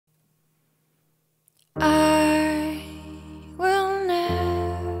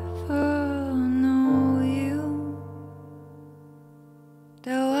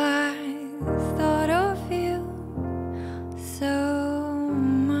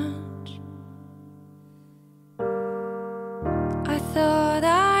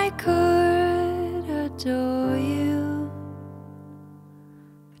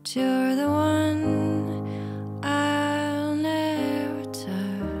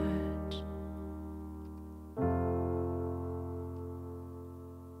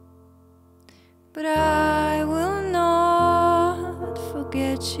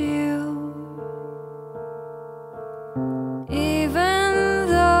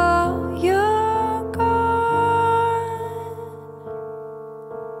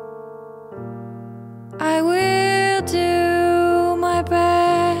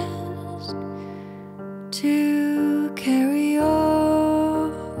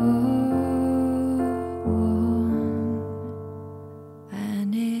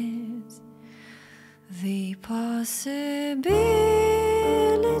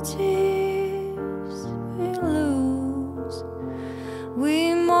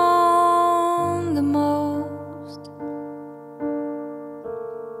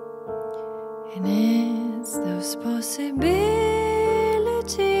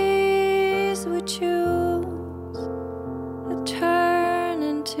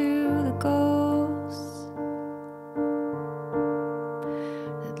to the ghosts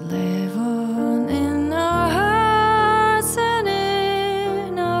that live on in our hearts and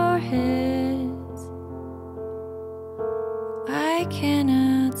in our heads. I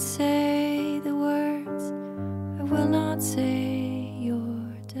cannot say the words, I will not say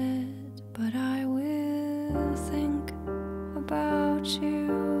you're dead, but I will think about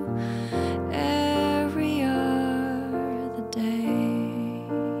you every other day.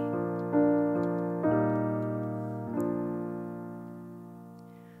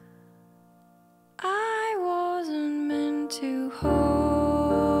 I wasn't meant to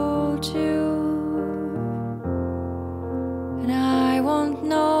hold you, and I won't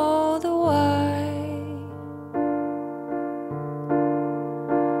know the why.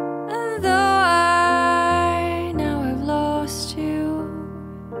 And though I now have lost you,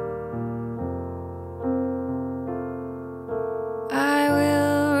 I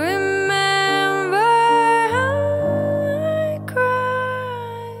will remember how I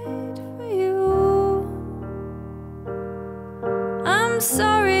cried for you. I'm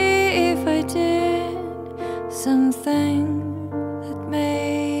sorry if I did something that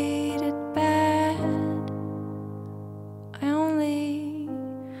made it bad. I only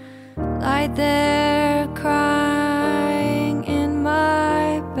lied there crying in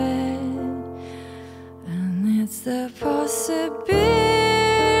my bed, and it's the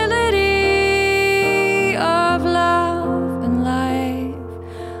possibility of love and life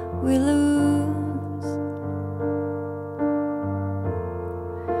we lose,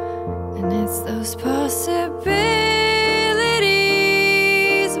 and it's those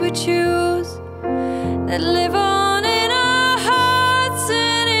possibilities we choose that live on in our hearts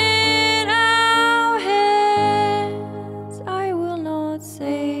and in our heads. I will not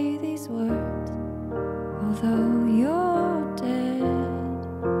say these words, although you're dead.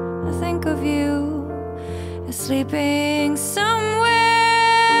 I think of you as sleeping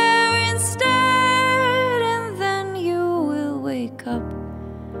somewhere instead, and then you will wake up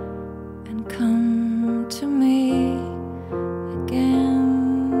and come to me again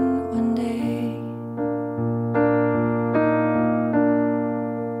one day.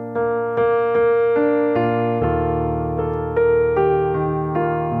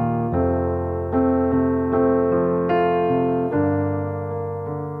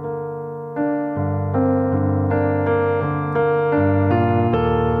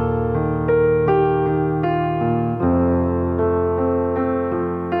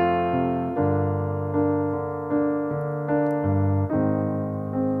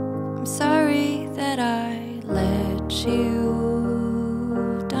 I'm sorry that I let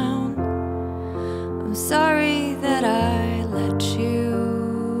you down. I'm sorry that I let you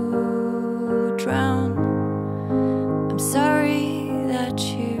drown. I'm sorry that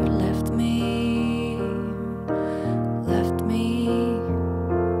you left me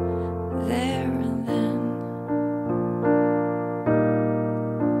there and then.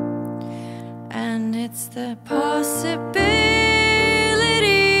 And it's the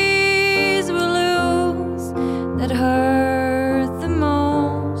possibilities we lose that hurt the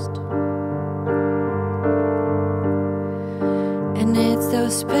most, and it's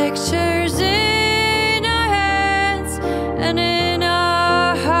those pictures in our heads and in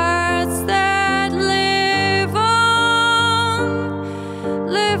our hearts that live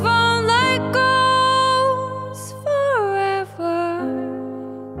on like ghosts forever.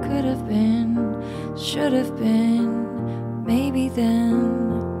 Could have been, should have been, maybe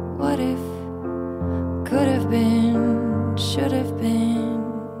then. What if? Could have been, should have been.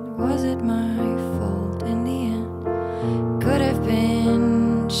 Was it my fault in the end? Could have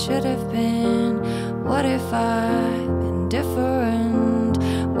been, should have been. What if I'd been different?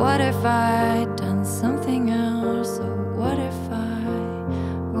 What if I'd done something else? So what if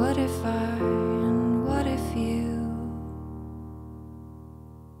and what if you?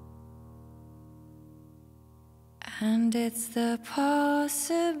 And it's the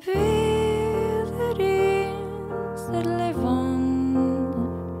possibilities that live on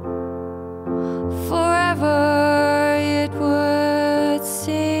forever, it would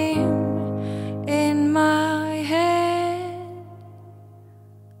seem, in my head.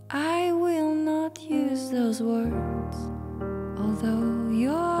 I will not use those words, although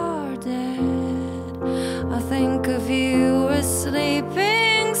you're dead. I think of you as sleeping